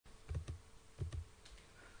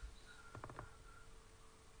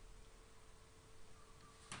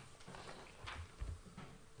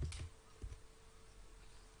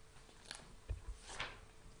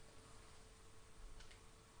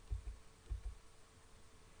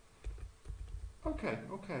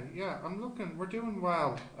Okay, yeah, I'm looking, we're doing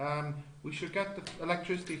well. We should get the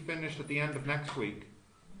electricity finished at the end of next week,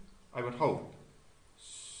 I would hope.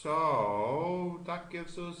 So, that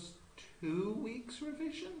gives us 2 weeks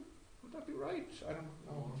revision? Would that be right? I don't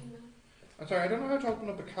know. I'm sorry, I don't know how to open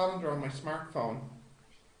up a calendar on my smartphone.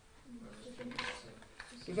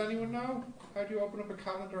 Does anyone know? How do you open up a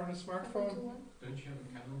calendar on a smartphone? Don't you have a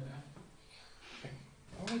calendar app?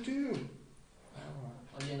 Oh, I do. Oh,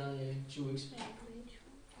 yeah, no, yeah, 2 weeks.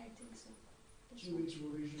 I think so. 2 weeks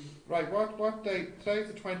revision. Right, what date? Today's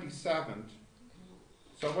the 27th.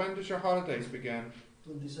 So when does your holidays begin?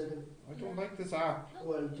 22nd. I don't like this app.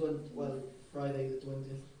 Well, Friday the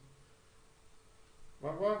 20th.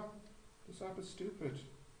 What? This app is stupid.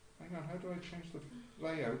 Hang on, how do I change the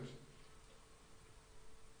layout?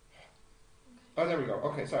 Oh, there we go.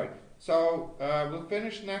 Okay, sorry. So, we'll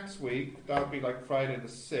finish next week. That'll be like Friday the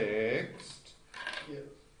 6th. Yeah.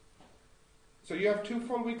 So you have 2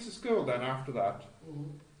 full weeks of school then after that?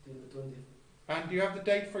 Mm-hmm. Till the 20th. And do you have the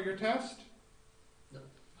date for your test?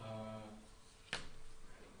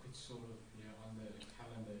 It's sort of, on the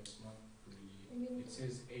calendar it's not really, it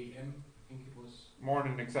says AM, I think it was.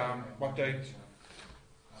 Morning exam. What date?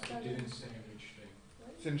 It didn't say which day.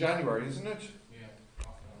 It's in January, isn't it? Yeah, after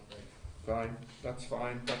our break. Fine. That's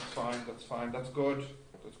fine. That's good.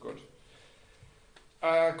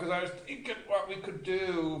 Because I was thinking what we could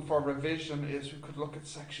do for revision is we could look at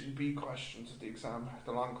section B questions of the exam,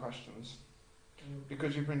 the long questions.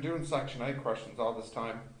 Because you've been doing section A questions all this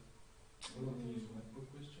time. We want to use workbook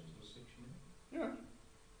questions or section A? Yeah,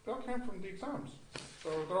 they all came from the exams. So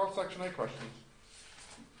they're all section A questions.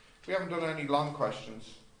 We haven't done any long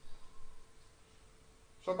questions.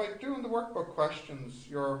 So by doing the workbook questions,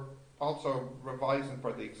 you're also revising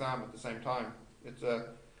for the exam at the same time. It's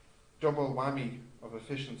a double whammy of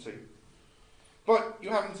efficiency. But you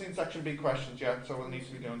haven't seen section B questions yet, so we'll need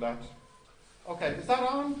to be doing that. Okay, is that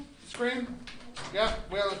on the screen? Yeah,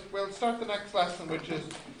 we'll start the next lesson, which is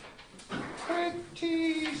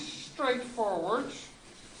pretty straightforward.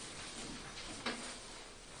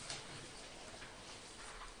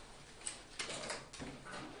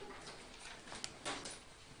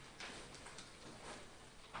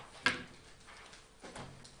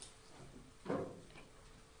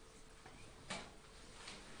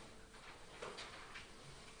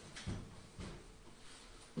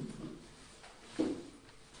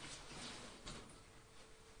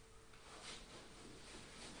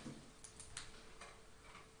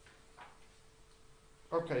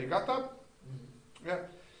 Okay, you got that? Mm-hmm. Yeah.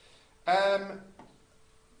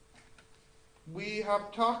 We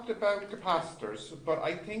have talked about capacitors, but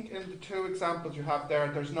I think in the 2 examples you have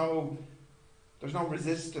there, there's no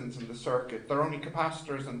resistance in the circuit. They're only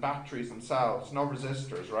capacitors and batteries themselves, no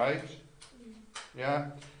resistors, right?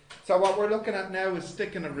 Yeah. So what we're looking at now is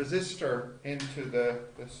sticking a resistor into the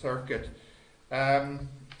circuit.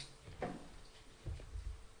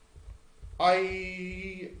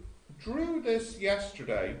 I drew this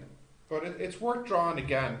yesterday, but it's worth drawing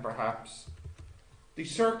again perhaps. The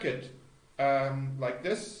circuit, like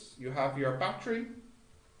this, you have your battery,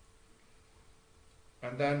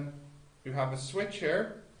 and then you have a switch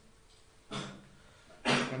here,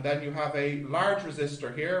 and then you have a large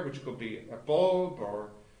resistor here, which could be a bulb or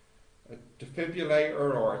a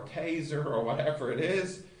defibrillator or a taser or whatever it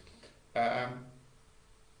is. And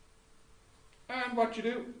what you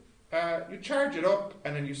do, you charge it up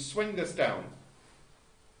and then you swing this down.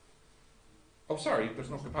 Oh, sorry, there's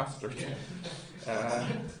no capacitor here.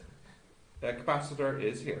 The capacitor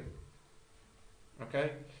is here.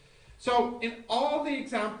 Okay? So, in all the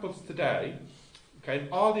examples today, I'm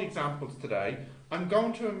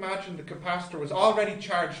going to imagine the capacitor was already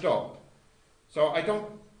charged up. So I don't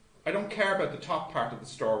care about the top part of the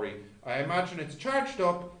story. I imagine it's charged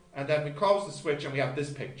up, and then we close the switch and we have this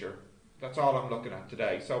picture. That's all I'm looking at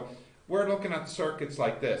today. So we're looking at circuits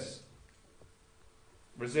like this.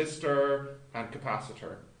 Resistor and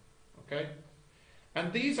capacitor. Okay?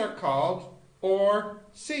 And these are called OR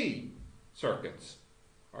C circuits.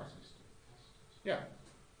 Yeah.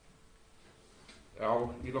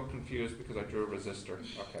 Oh, you look confused because I drew a resistor.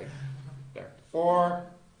 Okay. There. Or,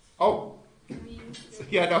 oh.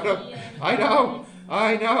 Yeah, no. I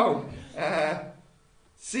know.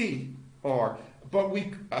 C, or. But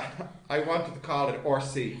I wanted to call it OR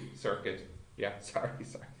C circuit. Yeah, sorry,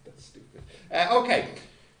 that's stupid. Okay,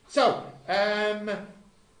 so,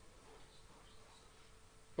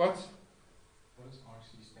 what? What does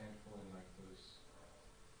RC stand for in like those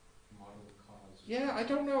model cars? Yeah, I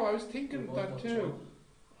don't know, I was thinking Remote that control. too.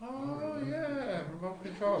 Oh, yeah, remote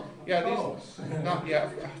control. Yeah, these, not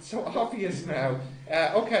yet, it's so obvious now.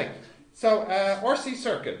 Okay, So, RC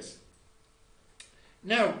circuits.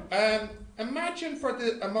 Now, imagine for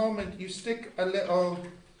a moment you stick a little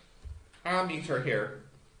ammeter here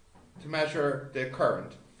to measure the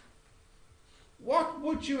current. What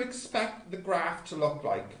would you expect the graph to look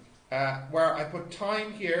like? Where I put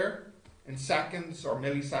time here in seconds or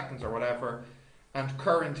milliseconds or whatever, and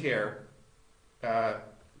current here,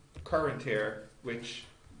 which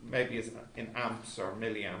maybe is in amps or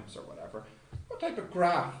milliamps or whatever. What type of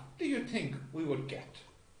graph do you think we would get?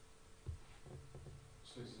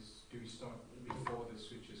 So do we start before the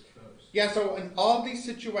switch is closed? Yeah, so in all these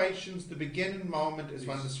situations, the beginning moment is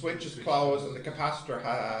when the switch is closed and the capacitor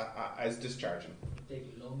is discharging.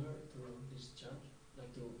 Take longer to discharge,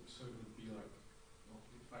 like to. So it would be like, well,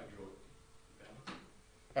 if I draw it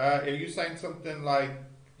down. Are you saying something like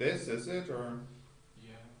this, is it? Or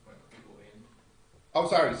Yeah, when people in. oh,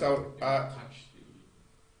 sorry, so Touch the.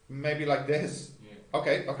 maybe like this. Yeah.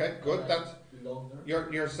 Okay, good. That's Longer.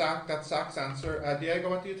 your Zach. That's Zach's answer. Diego,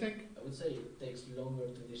 what do you think? I would say it takes longer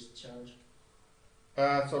to discharge.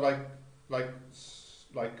 So like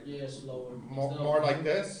Yeah, slower. more like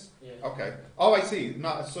this. Yeah. Okay. Oh, I see.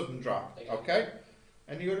 Not a sudden drop. Exactly. Okay.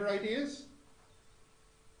 Any other ideas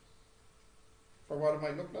for what it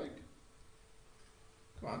might look like?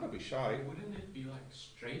 Come on, don't be shy. Wouldn't it be like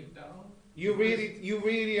straight down? You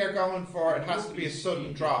really are going for it has to be a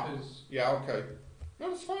sudden drop. Because Yeah. Okay.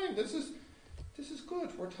 No, it's fine. This is good.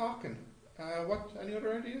 We're talking. What? Any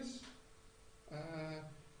other ideas?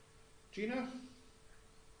 Gina?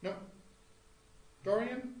 No.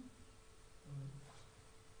 Dorian?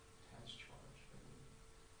 attached charge.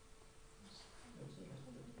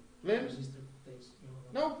 Lynn? Resistor takes longer.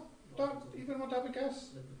 No. Don't even want to have a guess.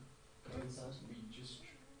 Let the current pass. We just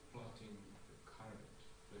plotting the current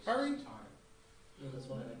versus Harry? time. Yeah, that's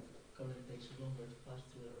why like current takes longer to pass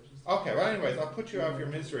through the resistor. Okay. Well, anyways, I'll put you out of your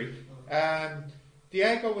misery. Uh,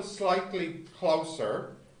 Diego was slightly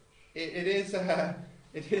closer. It's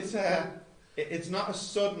not a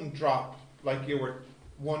sudden drop like you were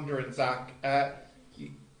wondering, Zach.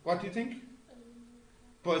 What do you think?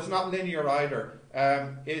 But it's not linear either.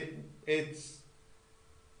 It's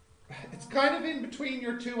kind of in between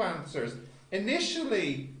your two answers.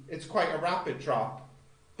 Initially, it's quite a rapid drop,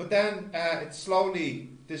 but then it slowly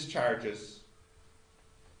discharges.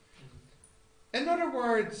 In other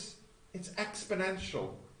words, it's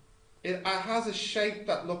exponential. It has a shape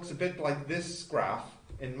that looks a bit like this graph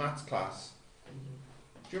in maths class.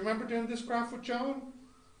 Do you remember doing this graph with Joan?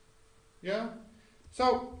 Yeah?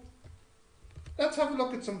 So, let's have a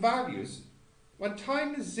look at some values. When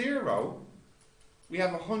time is 0, we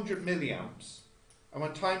have 100 milliamps. And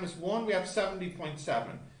when time is 1, we have 70.7.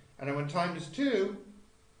 And then when time is 2,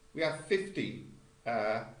 we have 50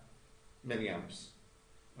 milliamps.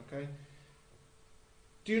 Okay?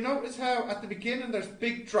 Do you notice how at the beginning there's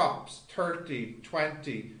big drops, 30,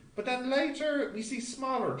 20, but then later we see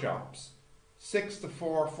smaller drops, 6 to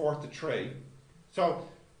 4, 4 to 3. So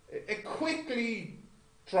it quickly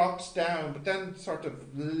drops down, but then sort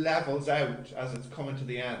of levels out as it's coming to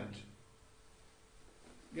the end.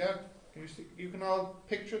 Yeah, can you see? You can all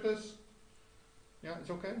picture this? Yeah,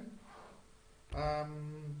 it's okay.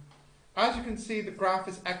 As you can see, the graph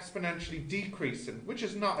is exponentially decreasing, which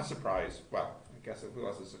is not a surprise. Well, I guess it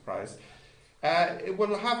was a surprise. It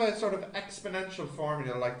will have a sort of exponential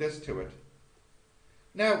formula like this to it.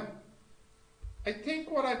 Now, I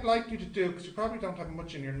think what I'd like you to do, because you probably don't have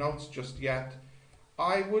much in your notes just yet,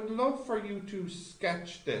 I would love for you to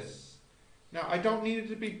sketch this. Now, I don't need it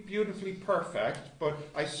to be beautifully perfect, but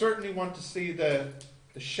I certainly want to see the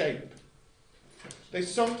shape. They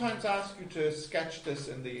sometimes ask you to sketch this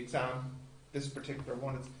in the exam. This particular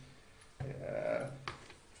one is...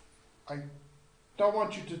 I don't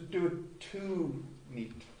want you to do it too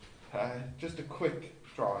neat. Just a quick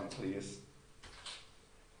drawing, please.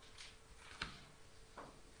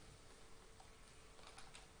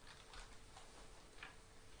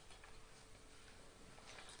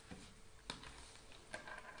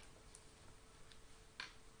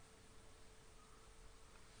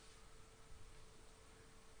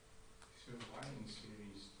 So why in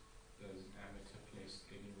series does ammeter place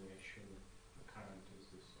anywhere show the current is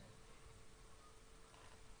the same?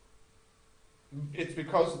 It's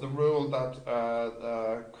because of the rule that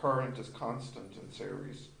current is constant in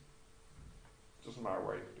series. Doesn't matter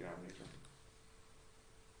where you put the ammeter.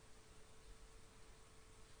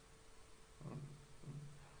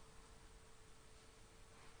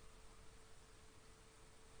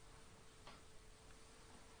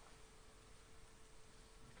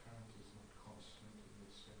 Current is not constant in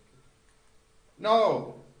this circuit.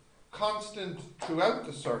 No, constant throughout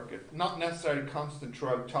the circuit, not necessarily constant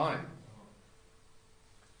throughout time.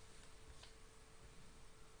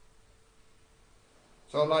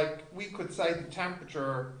 So like we could say the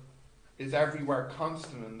temperature is everywhere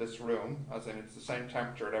constant in this room, as in it's the same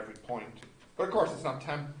temperature at every point. But of course it's not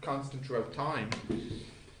constant throughout time.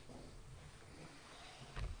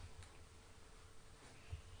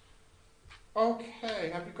 Okay,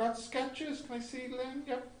 have you got sketches? Can I see, Lynn?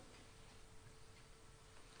 Yep.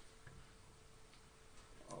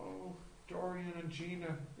 Oh, Dorian and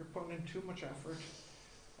Gina, you're putting in too much effort.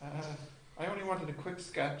 I only wanted a quick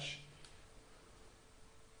sketch.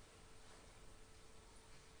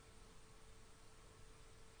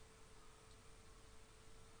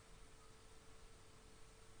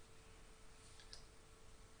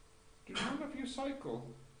 Do none of you cycle?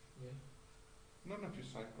 Yeah. None of you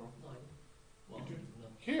cycle. No. Well, You do? no.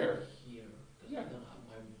 Here? Here. Because Yeah. I don't have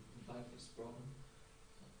my bike is broken.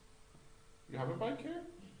 You have a bike here?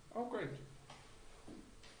 Oh, great. And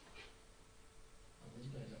these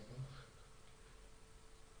guys are from.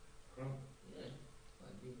 From? Yeah. I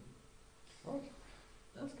do. What?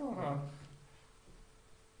 That's What's going on?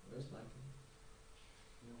 Where's my?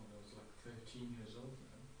 No, I was like 13 years old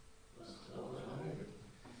then. That was wrong.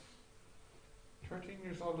 13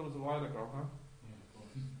 years old, that was a while ago, huh? Yeah, well.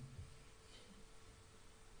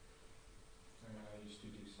 I used to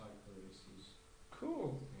do cycle races.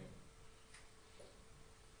 Cool. Yeah.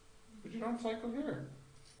 But you don't cycle here.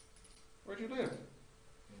 Where do you live?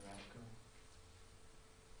 In Radco.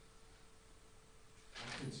 I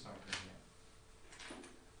did cycle,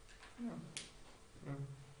 yeah. Yeah.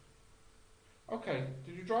 Okay,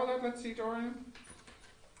 did you draw that? Let's see, Dorian.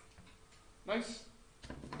 Nice.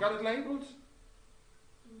 You got it labelled?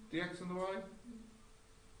 The X and the Y?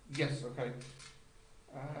 Yes, okay.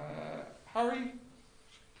 Harry?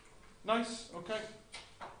 Nice, okay.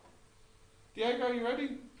 Diego, you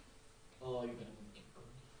ready? Oh, you can keep going.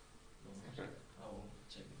 No, Okay. I will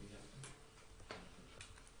check if we have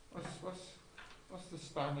them. What's the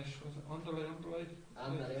Spanish? Was it underlay?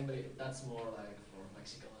 And that's more like for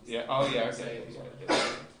Mexicans. Yeah, oh yeah, okay. Say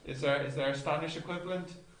this one. Is there a Spanish equivalent?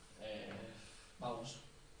 Vamos.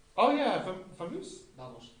 Oh yeah, vamos?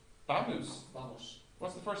 Vamos. Vamos. Vamos.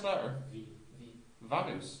 What's the first letter? V. V.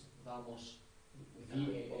 Vamos. Vamos.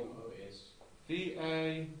 V-A-M-O-S.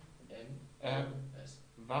 V-A-M-O-S.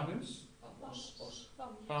 Vamos? Vamos. Os.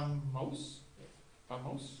 Vamos? Yeah.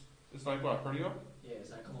 Vamos? It's like what, hurry up? Yeah,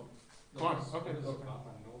 it's like, come on. Come on, Let's- okay, What okay. does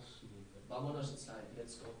Vamonos mean then? Vamonos, it's like,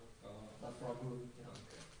 let's go. Uh, But for a group, you know.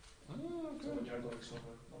 Oh, So when okay. you're going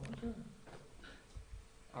somewhere. Vamos. Okay.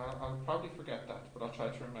 I'll probably forget that, but I'll try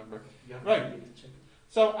to remember. You have Right. to really check it.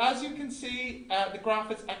 So as you can see, the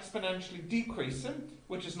graph is exponentially decreasing,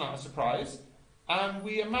 which is not a surprise. And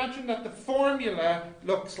we imagine that the formula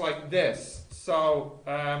looks like this. So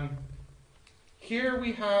here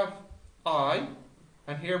we have I,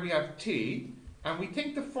 and here we have t, and we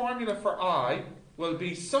think the formula for I will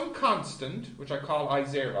be some constant, which I call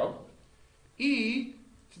I0, e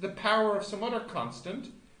to the power of some other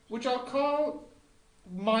constant, which I'll call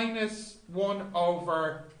minus 1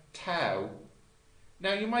 over tau.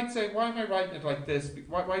 Now you might say, why am I writing it like this?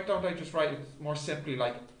 Why don't I just write it more simply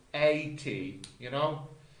like AT, you know?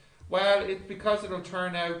 Well, it's because it'll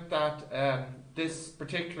turn out that this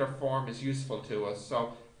particular form is useful to us.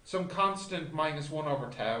 So some constant minus 1 over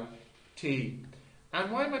tau, t.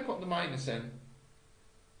 And why am I putting the minus in?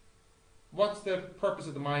 What's the purpose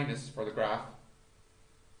of the minus for the graph?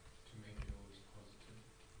 to make it always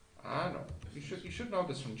positive. I know. You should know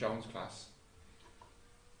this from Jones class.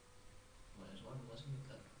 Minus one, wasn't it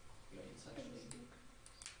that? Yeah, it's actually.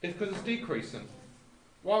 It's because it's decreasing.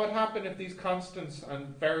 What would happen if these constants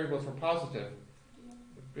and variables were positive?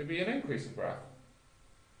 It'd be an increasing graph.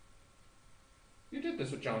 You did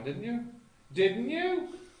this with John, didn't you? Didn't you?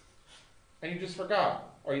 And you just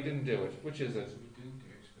forgot, or you didn't do it. Which is it? We didn't do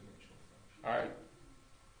exponential function. Alright.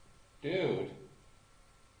 Dude. Did?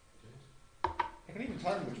 I can even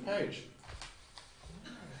tell you which page.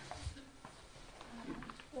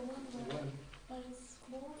 The one where it's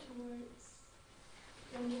more towards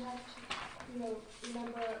when you have to,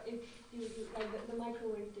 remember if you like the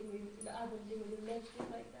microwave thing, the oven thing, when you lift it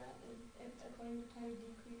like that, and according to time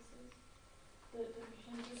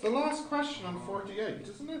decreases. The last question on 48,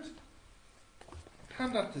 isn't it?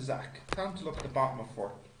 Hand that to Zach. Tell him to look at the bottom of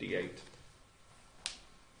 48.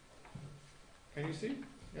 Can you see?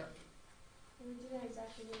 Yeah. We do that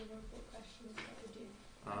exactly the workbook questions that we do.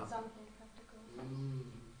 Ah. Example, practical.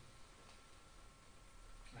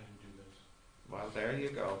 I didn't do this. Well, there you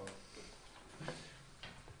go.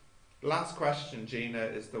 Last question, Gina,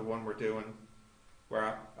 is the one we're doing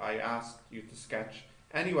where I asked you to sketch.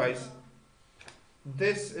 Anyways,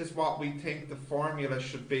 this is what we think the formula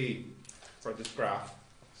should be for this graph.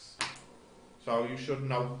 So you should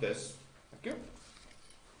note this. Thank you.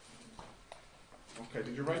 Okay,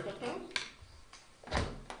 did you write that down?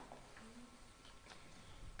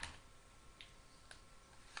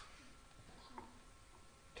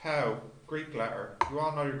 Tau, Greek letter. You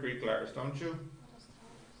all know your Greek letters, don't you?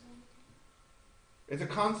 It's a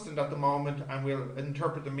constant at the moment, and we'll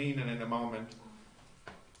interpret the meaning in a moment.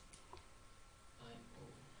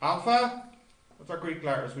 Alpha? What's our Greek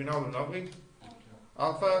letters? We know them, don't we?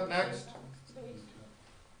 Alpha, next.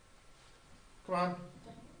 Come on.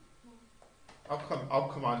 Oh,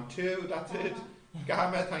 come on. 2, that's it.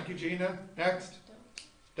 Gamma, thank you, Gina. Next.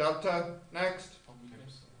 Delta, next.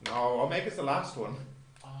 No, Omega's the last one.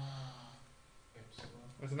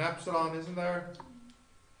 There's an epsilon, isn't there?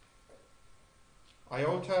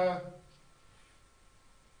 Iota.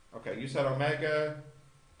 Okay, you said omega,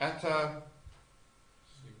 eta,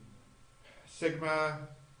 sigma,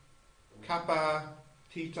 kappa,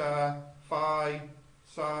 theta, phi,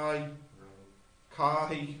 psi,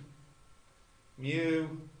 chi, mu,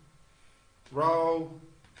 rho.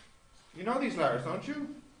 You know these letters, don't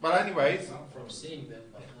you? Well, anyways. From seeing them,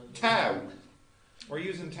 but not Tau. We're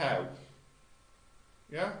using tau.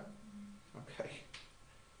 Yeah? Okay.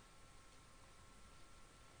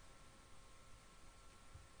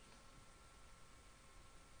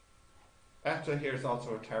 ETA here is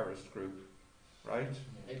also a terrorist group, right?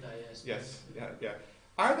 ETA, yes. Yes, yeah.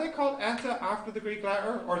 Are they called ETA after the Greek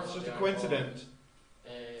letter, or it's No, just a they are coincidence?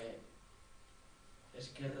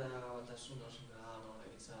 Esquerra Batasuna,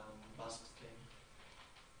 it's a Basque thing.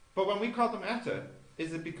 But when we call them ETA,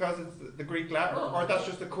 is it because it's the Greek letter, No, or that's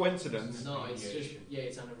just a coincidence? No, it's just,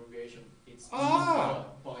 it's an abbreviation. It's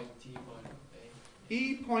point T point A.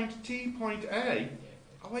 E point T point A? Yeah.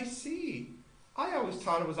 Oh, I see. I always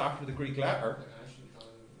thought it was after the Greek letter. I actually don't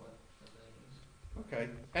know what the name is. Okay.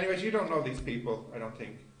 Anyways, you don't know these people, I don't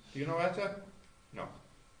think. Do you know ETA? No.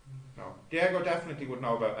 No. Diego definitely would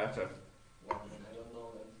know about ETA. Well, I don't know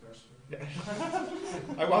them personally.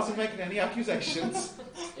 I wasn't making any accusations.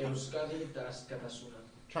 Euskadi das Katasuna.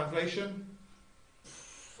 Translation?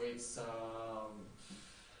 It's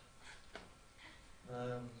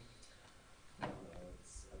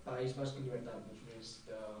it's País Vasco Libertad, which means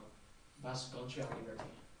the Basque country of liberty.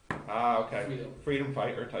 Ah, okay. Freedom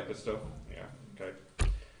fighter type of stuff. Yeah, okay.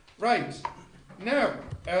 Right. Now,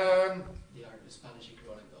 They are the Spanish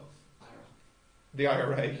equivalent of IRA. the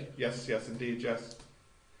IRA. Yes, indeed, yes.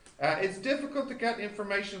 It's difficult to get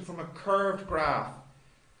information from a curved graph.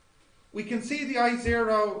 We can see the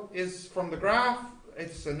I0 is from the graph,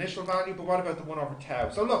 its initial value, but what about the 1 over tau?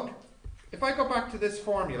 So look, if I go back to this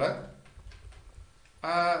formula,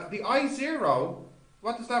 the I0,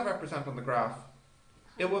 what does that represent on the graph?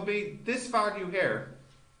 It will be this value here,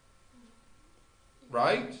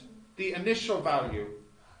 right? The initial value.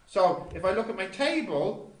 So if I look at my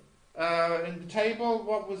table, in the table,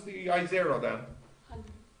 what was the I0 then?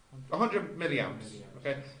 100 milliamps.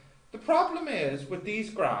 Okay. The problem is with these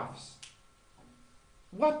graphs,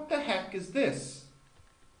 what the heck is this?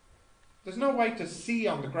 There's no way to see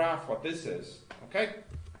on the graph what this is. Okay?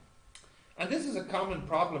 And this is a common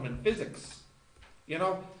problem in physics. You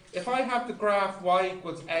know, if I have the graph y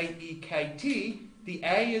equals a e k t, the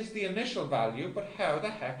a is the initial value, but how the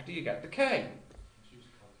heck do you get the k?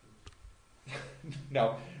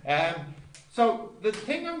 No. So the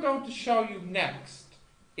thing I'm going to show you next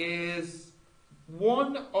is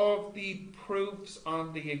one of the proofs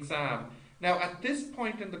on the exam. Now, at this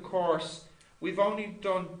point in the course, we've only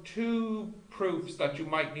done 2 proofs that you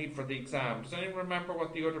might need for the exam. Does anyone remember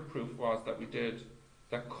what the other proof was that we did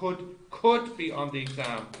that could be on the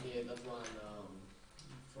exam? Yeah, that one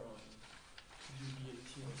from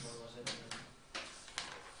UBAT, what was it?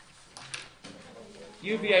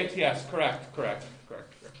 UVATS, correct.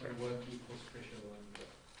 Work equals pressure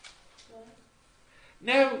one.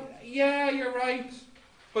 Now, yeah, you're right,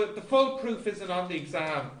 but the full proof isn't on the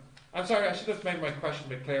exam. I'm sorry, I should have made my question a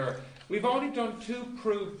bit clearer. We've only done 2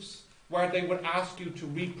 proofs where they would ask you to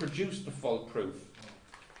reproduce the full proof.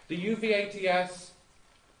 The UVATS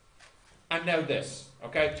and now this.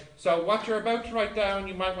 Okay? So what you're about to write down,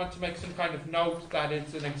 you might want to make some kind of note that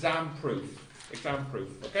it's an exam proof.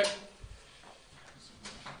 Okay?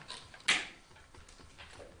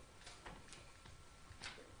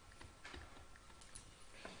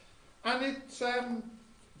 And it's,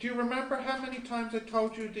 do you remember how many times I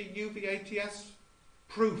told you the UVATS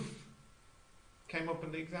proof came up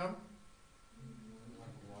in the exam?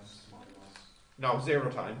 No, 0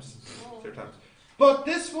 times. 0 times. But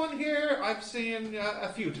this one here, I've seen a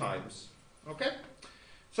few times. Okay?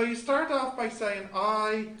 So you start off by saying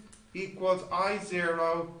I equals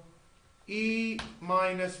I0 e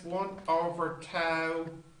minus 1 over tau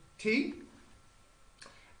t.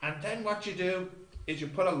 And then what you do is you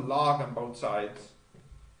put a log on both sides.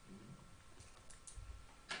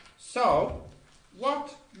 So,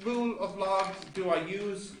 what rule of logs do I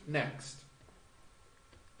use next?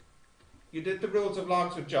 You did the rules of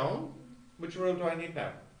logs with Joan. Which rule do I need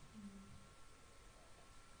now?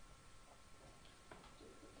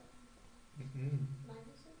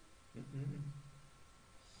 Minus it.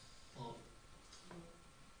 Oh.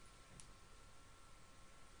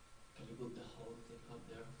 Can you put the whole thing up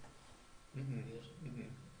there? Yes.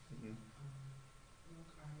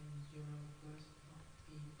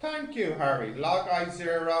 Thank you, Harry. Log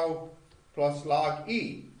I0 plus log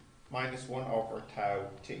e minus 1 over tau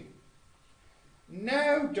t.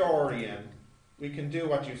 Now, Dorian, we can do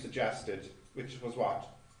what you suggested, which was what?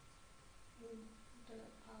 The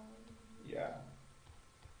power. Yeah.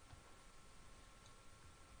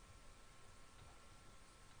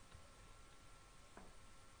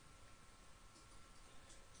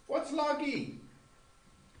 What's log e?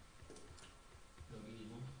 Log E,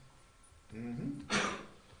 no?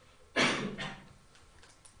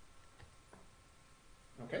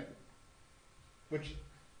 Okay. Which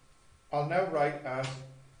I'll now write as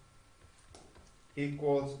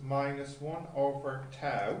equals minus 1 over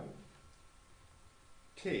tau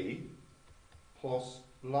t plus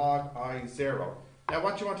log I0. Now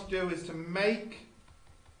what you want to do is to make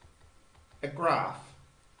a graph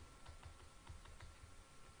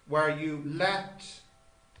where you let,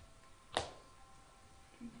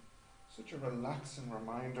 such a relaxing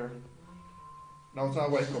reminder. No, it's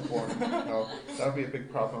not wake up warning. No, that would be a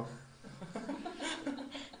big problem.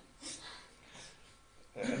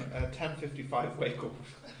 A 10:55 wake up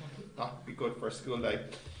would not be good for a school day.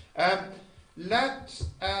 What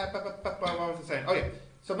was I saying? Oh yeah,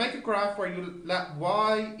 so make a graph where you let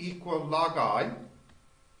y equal log I,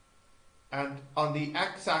 and on the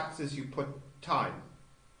x-axis you put time.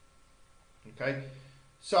 Okay,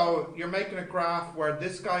 so you're making a graph where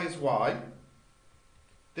this guy is y,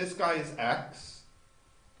 this guy is x,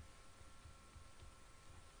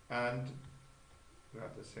 and we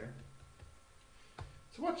have this here.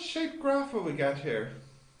 So what shape graph will we get here?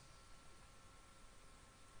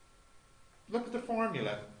 Look at the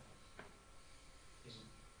formula. Is it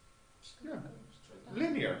Yeah. straight down?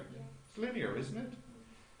 Linear. Yeah. It's linear, isn't it?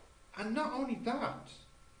 And not only that,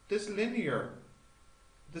 this linear,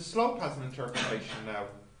 the slope has an interpretation now.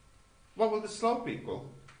 What will the slope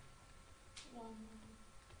equal? 1.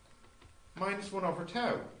 Minus 1 over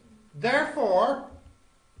tau. Therefore,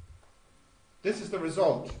 this is the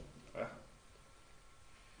result.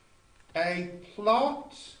 A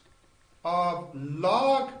plot of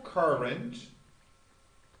log current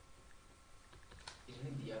Isn't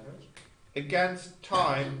it the average? against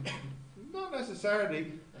time, not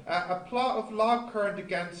necessarily, a plot of log current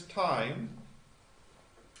against time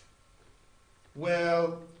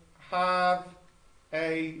will have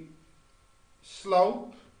a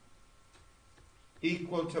slope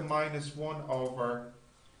equal to minus 1 over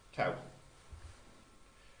tau.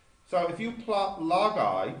 So if you plot log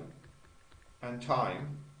I and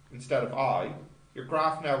time instead of I, your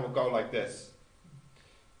graph now will go like this.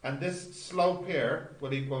 And this slope here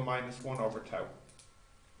will equal minus 1 over tau.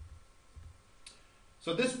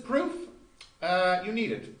 So this proof, you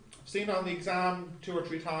need it. I've seen on the exam 2 or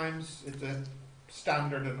 3 times. It's a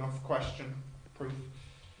standard enough question, proof.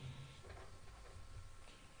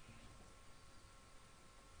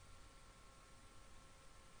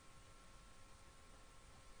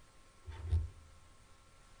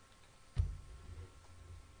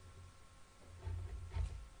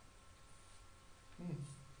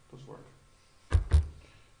 Does work.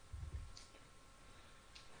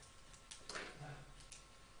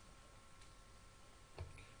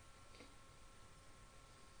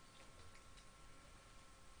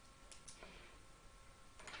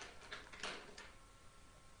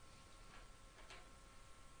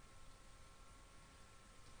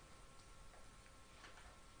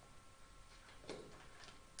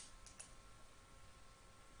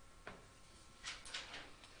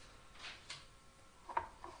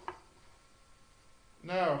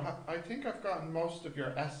 Now, I think I've gotten most of your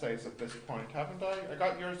essays at this point, haven't I? I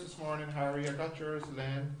got yours this morning, Harry. I got yours,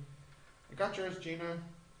 Lynn. I got yours, Gina.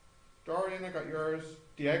 Dorian, I got yours.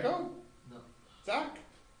 Diego? No. Zach?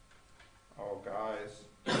 Oh, guys.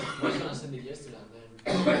 I was gonna send it yesterday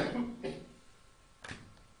and then.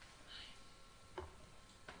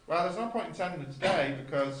 Well, there's no point in sending it today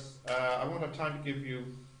because I won't have time to give you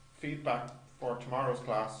feedback for tomorrow's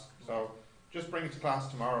class. So just bring it to class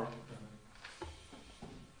tomorrow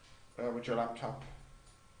with your laptop.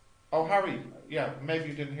 Oh, Harry, yeah, maybe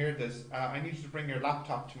you didn't hear this. I need you to bring your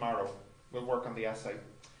laptop tomorrow. We'll work on the essay.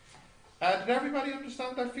 Did everybody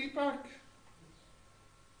understand that feedback?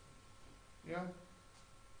 Yeah?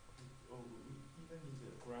 Oh, we even need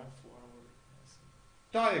a graph for our essay.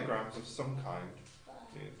 Diagrams of some kind.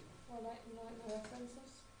 Please. Well, like my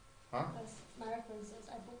references. Huh? That's my references.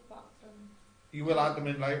 I bookmarked them. You will add them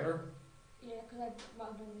in later? Yeah, because I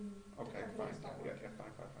bookmarked them in the Okay, fine. company's not Yeah, working.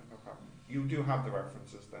 fine, no problem. You do have the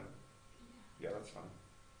references then? Yeah. Yeah, that's fine.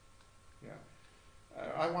 Yeah.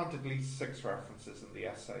 I want at least 6 references in the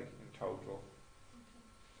essay in total.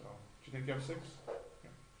 So, do you think you have 6?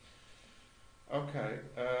 Yeah. Okay.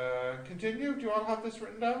 Continue. Do you all have this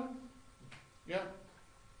written down? Yeah?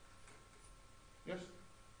 Yes?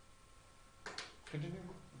 Continue?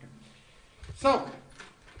 Okay. So,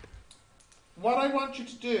 what I want you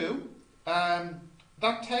to do,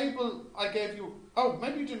 that table I gave you, oh,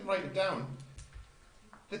 maybe you didn't write it down.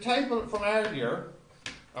 The table from earlier,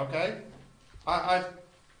 okay, I've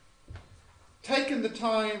taken the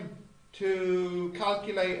time to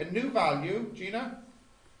calculate a new value, Gina.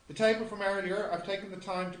 The table from earlier, I've taken the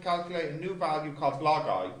time to calculate a new value called log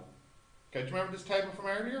I. Okay, do you remember this table from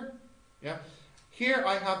earlier? Yeah. Here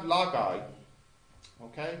I have log I.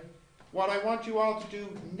 Okay. What I want you all to do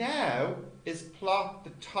now is plot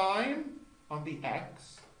the time on the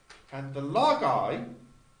x and the log I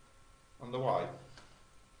on the y.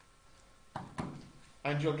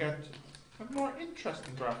 And you'll get a more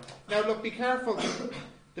interesting graph. Now look, be careful.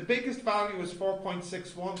 The biggest value is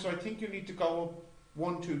 4.61, so I think you need to go up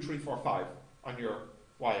 1, 2, 3, 4, 5 on your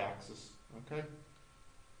y-axis. Okay?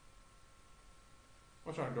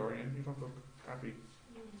 What's wrong, Dorian? You don't look happy.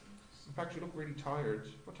 In fact, you look really tired.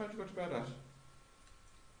 What time did you go to bed at?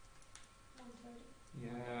 1:30.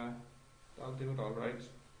 Yeah, that'll do it all right.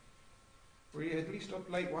 Were you at least up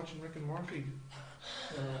late watching Rick and Morty?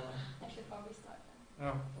 I should probably start that.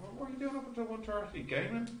 Oh, what were you doing up until 1:30?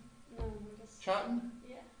 Gaming? No, we're just. Chatting?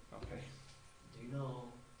 Yeah. Okay. Do you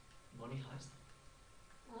know Money Heist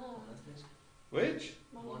Ah. on Netflix? Which?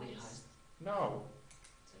 Money Heist. No.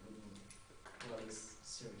 It's a good movie. Well, it's a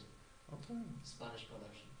series. Okay. Spanish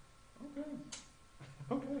production. Okay.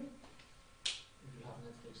 Okay. If you have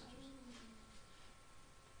Netflix, just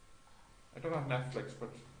I don't have Netflix, but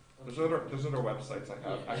there's okay. other websites I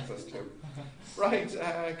have Yeah. access to. Right,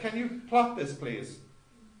 can you plot this, please?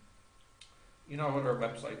 You know other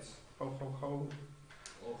websites. Ho.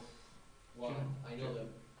 Oh, one. I know the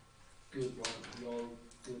good one, the old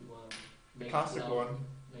good one. The classic one.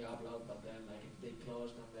 They upload, but then like they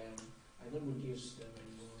closed and then I don't use them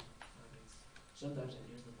anymore. And it's, sometimes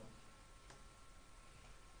I use them.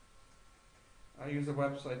 I use a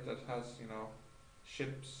website that has, you know,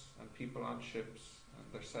 ships and people on ships and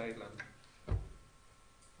they're sailing.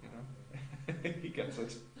 You know? He gets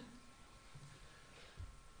it.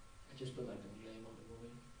 I just put like the name of the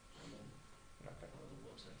movie and then Okay. all the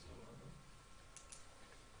websites around them.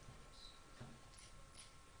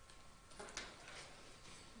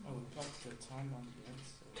 Oh, we got the time on the end.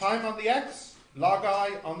 So Time on the x, log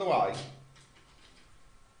I on the y.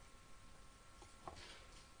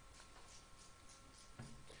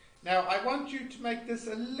 Now I want you to make this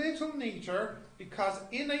a little neater because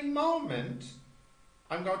in a moment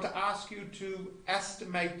I'm going to ask you to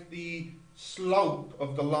estimate the slope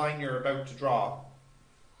of the line you're about to draw.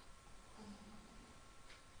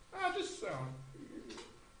 Just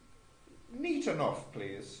neat enough,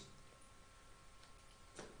 please.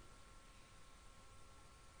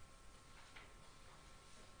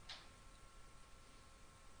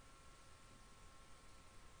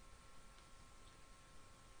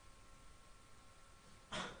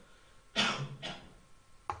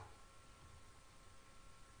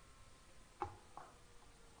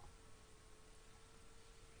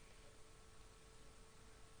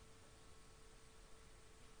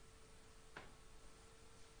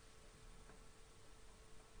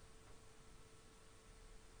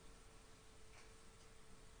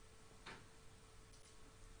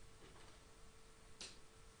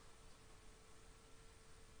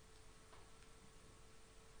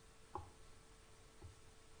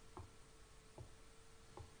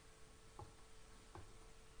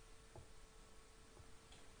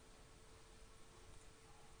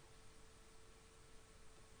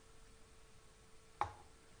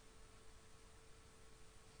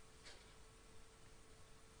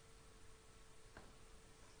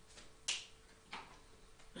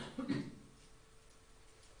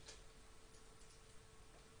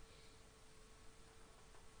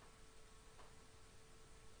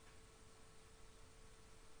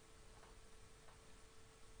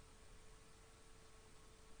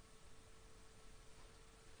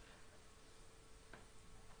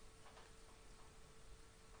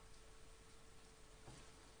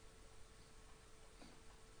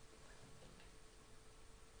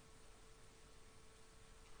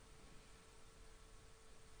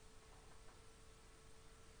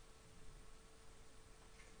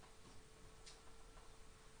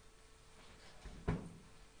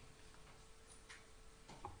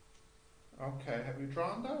 Okay, have you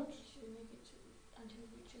drawn that? Should we make it until it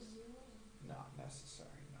reaches 0? Not necessary,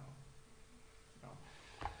 no.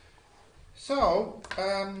 So,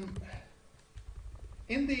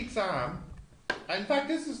 in the exam, in fact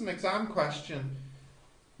this is an exam question,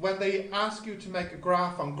 when they ask you to make a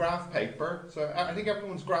graph on graph paper, so I think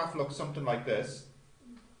everyone's graph looks something like this,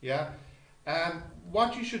 yeah?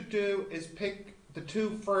 What you should do is pick the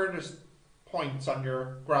two furthest points on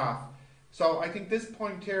your graph. So I think this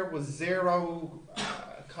point here was 0,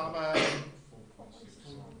 comma,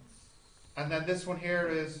 4.61. and then this one here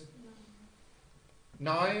is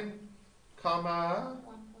 9, comma,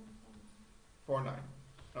 49.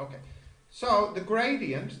 Okay. So the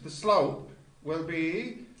gradient, the slope, will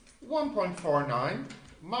be 1.49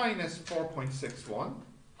 minus 4.61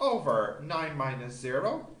 over 9 minus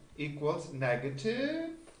 0 equals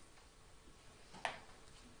negative.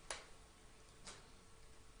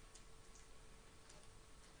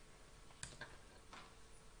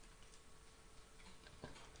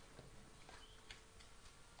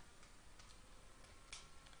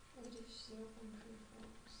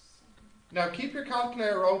 Now keep your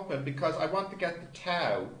calculator open because I want to get the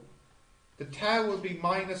tau. The tau will be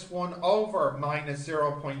minus 1 over minus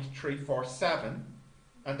 0.347,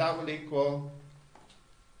 and that will equal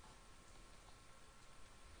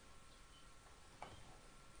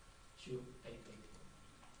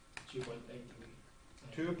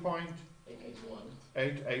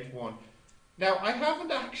 2.881. Now I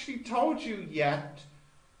haven't actually told you yet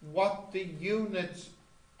what the units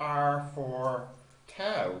are for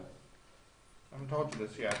tau. I haven't told you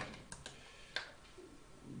this yet.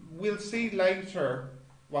 We'll see later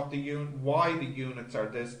what why the units are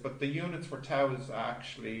this, but the units for tau is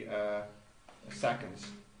actually seconds.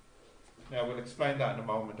 Now we'll explain that in a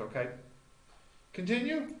moment, okay?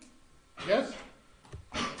 Continue? Yes?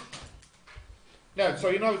 Now, so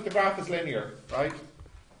you know the graph is linear, right?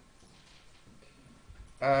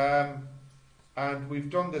 And we've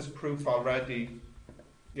done this proof already.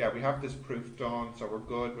 Yeah, we have this proof done, so we're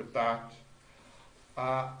good with that.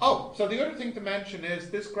 So the other thing to mention is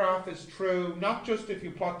this graph is true not just if you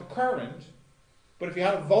plot the current, but if you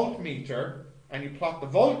had a voltmeter and you plot the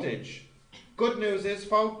voltage. Good news is,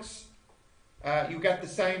 folks, you get the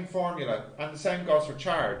same formula, and the same goes for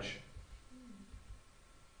charge.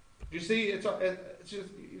 Do you see?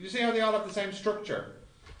 You see how they all have the same structure?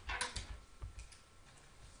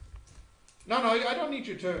 No, I don't need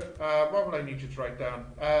you to. What will I need you to write down?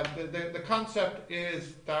 The concept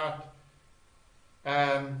is that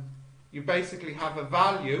you basically have a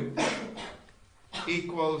value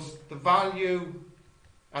equals the value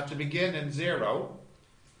at the beginning 0,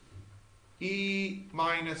 e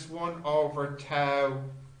minus 1 over tau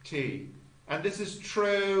t. And this is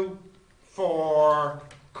true for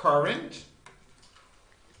current,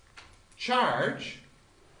 charge,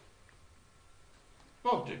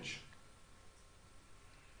 voltage.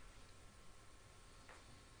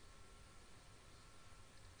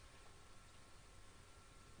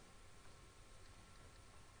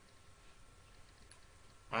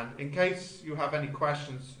 And in case you have any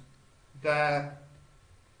questions, the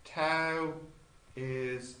tau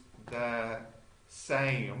is the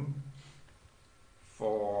same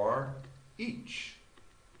for each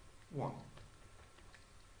one.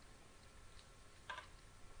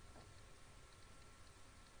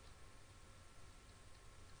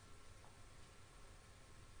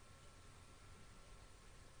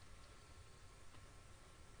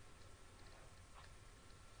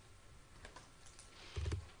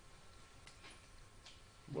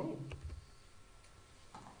 Whoa.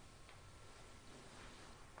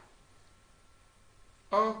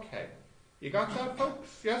 Okay. You got that,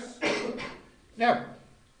 folks? Yes? Now,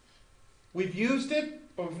 we've used it,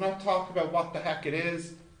 but we've not talked about what the heck it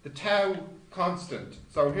is. The tau constant.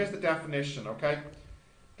 So here's the definition, okay?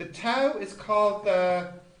 The tau is called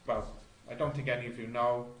the, well, I don't think any of you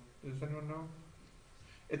know. Does anyone know?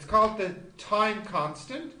 It's called the time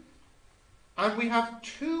constant. And we have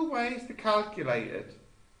two ways to calculate it.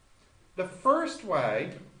 The first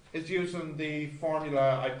way is using the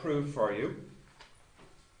formula I proved for you.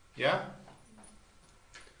 Yeah?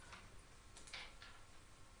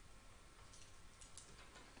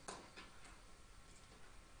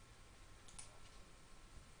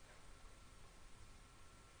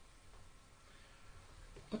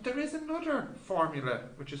 But there is another formula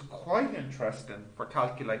which is quite interesting for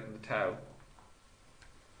calculating the tau.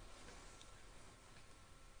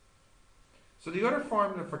 So the other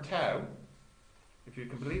formula for tau, if you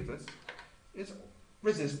can believe this, is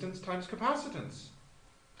resistance times capacitance.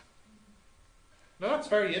 Now that's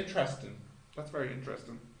very interesting. That's very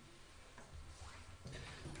interesting.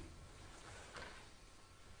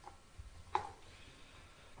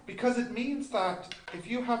 Because it means that if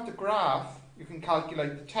you have the graph, you can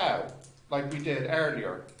calculate the tau, like we did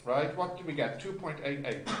earlier, right? What did we get?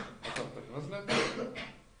 2.88 or something, wasn't it?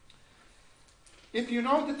 If you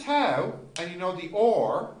know the tau and you know the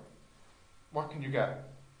or, what can you get?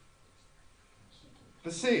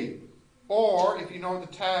 The c. Or if you know the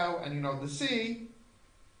tau and you know the c,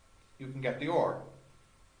 you can get the or.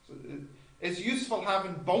 So it's useful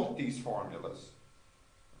having both these formulas.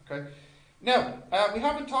 Okay. Now, we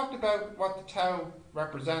haven't talked about what the tau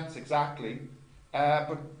represents exactly,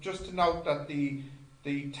 but just to note that the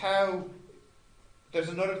tau, there's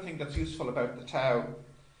another thing that's useful about the tau.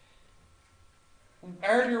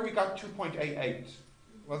 Earlier we got 2.88,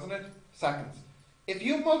 wasn't it? Seconds. If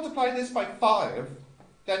you multiply this by 5,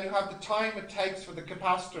 then you have the time it takes for the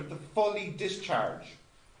capacitor to fully discharge.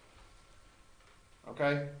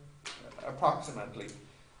 Okay? Approximately.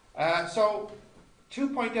 So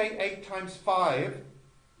 2.88 times 5,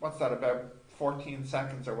 what's that, about 14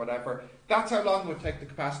 seconds or whatever. That's how long it would take the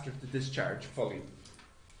capacitor to discharge fully.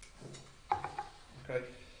 Okay.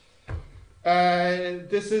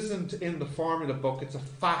 This isn't in the formula book, it's a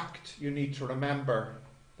fact you need to remember.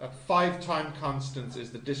 That 5 time constants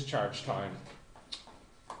is the discharge time.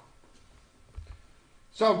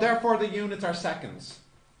 So therefore the units are seconds.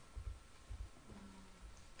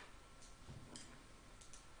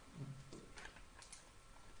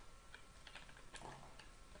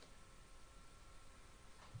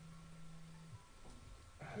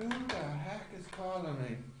 Who the heck is calling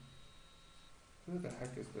me? Who the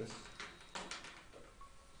heck is this?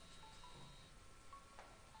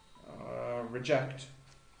 Reject.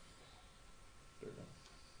 There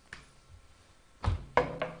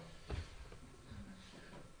we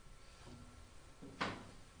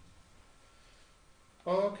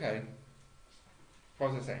go. Okay.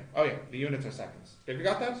 What was I saying? Oh yeah, the units are seconds. Have you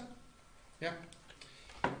got that? Yeah.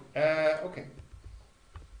 Okay.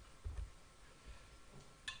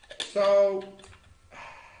 So,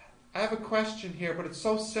 I have a question here, but it's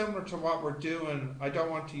so similar to what we're doing, I don't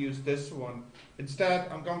want to use this one. Instead,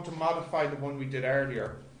 I'm going to modify the one we did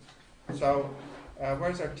earlier. So,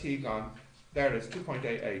 where's our t gone? There it is,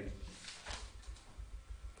 2.88.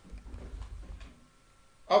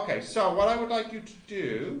 Okay, so what I would like you to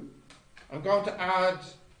do, I'm going to add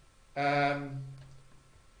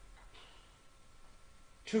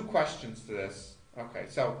 2 questions to this. Okay,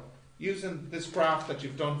 so using this graph that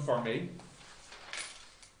you've done for me,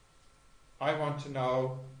 I want to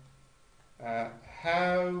know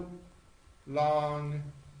how long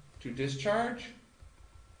to discharge.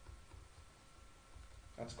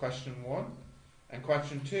 That's question 1. And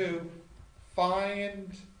question 2,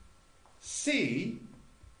 find C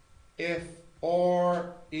if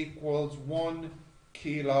R equals 1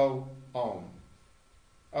 kilo ohm.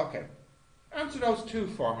 Okay. Answer those 2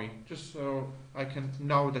 for me, just so I can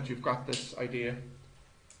know that you've got this idea.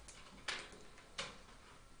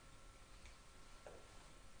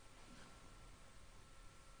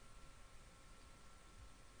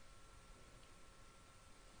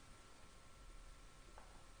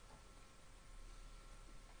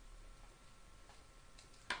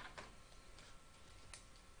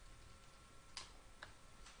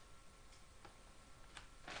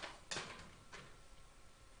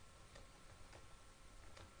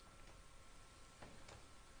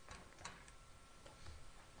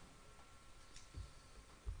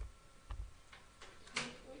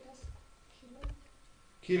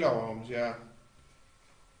 Kilo ohms, yeah.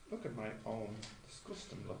 Look at my ohm.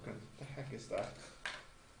 Disgusting looking. The heck is that?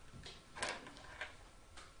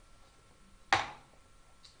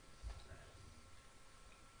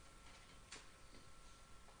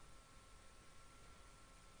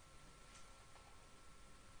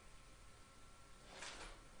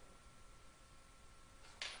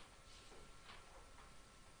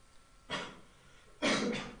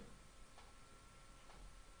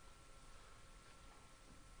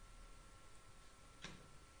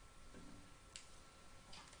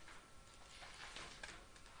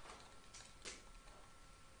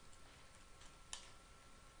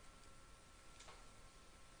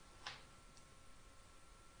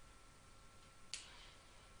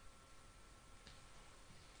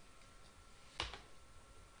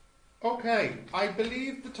 Okay, I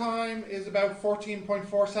believe the time is about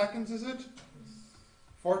 14.4 seconds, is it?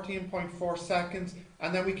 14.4 seconds,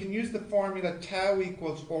 and then we can use the formula tau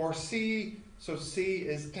equals RC, so C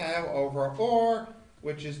is tau over R,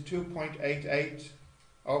 which is 2.88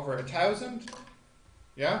 over 1,000,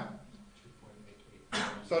 yeah? 2.88.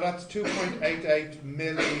 So that's 2.88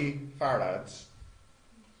 millifarads.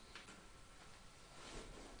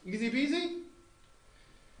 Easy peasy?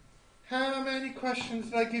 How many questions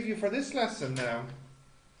did I give you for this lesson now?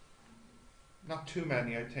 Not too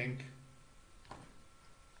many, I think.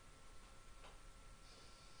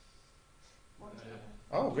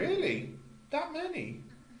 Oh, really? That many?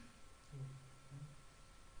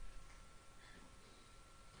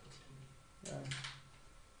 Yeah.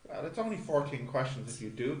 Well, it's only 14 questions if you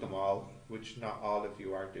do them all, which not all of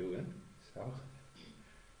you are doing. So,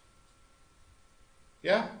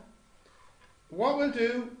 yeah. What we'll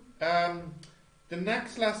do, the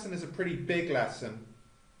next lesson is a pretty big lesson.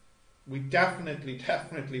 We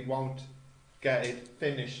definitely won't get it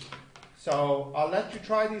finished. So I'll let you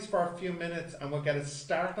try these for a few minutes and we'll get a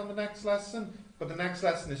start on the next lesson. But the next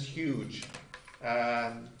lesson is huge.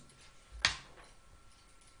 Yeah,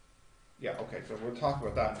 okay, so we'll talk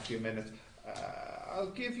about that in a few minutes.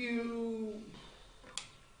 I'll give you...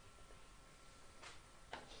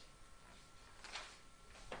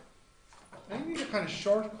 I think these are kind of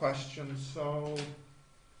short questions, so...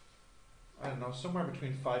 I don't know, somewhere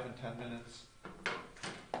between 5 and 10 minutes.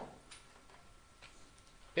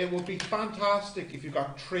 It would be fantastic if you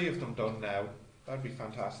got 3 of them done now. That'd be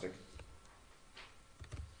fantastic.